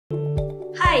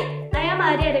am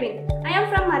Arya Aravind. I am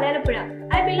from Malayalappuzha.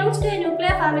 I belong to a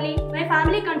nuclear family. My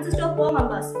family consists of 4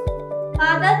 members: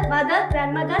 father, mother,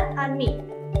 grandmother, and me.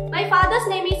 My father's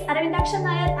name is Aravindakshan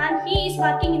Nair and he is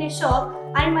working in a shop,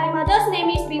 and my mother's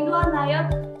name is Binduwa Nair.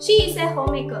 She is a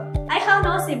homemaker. I have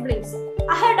no siblings.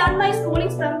 I have done my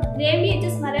schooling from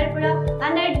JMDHS Malayalappuzha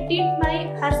and I did my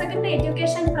higher secondary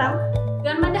education from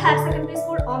Government Higher Secondary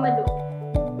School,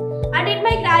 Omalur. I did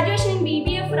my graduation in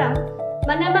BBA from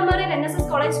Manna Memorial NSS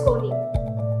College, Koni.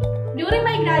 During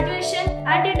my graduation,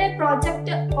 I did a project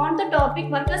on the topic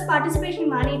Workers' Participation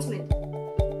Management.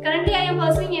 Currently, I am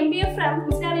pursuing MBA from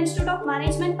National Institute of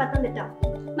Management,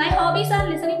 Pathanamthitta. My hobbies are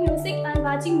listening music and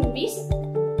watching movies.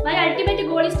 My ultimate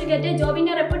goal is to get a job in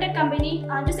a reputed company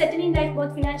and to settle in life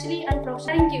both financially and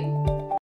professionally. Thank you.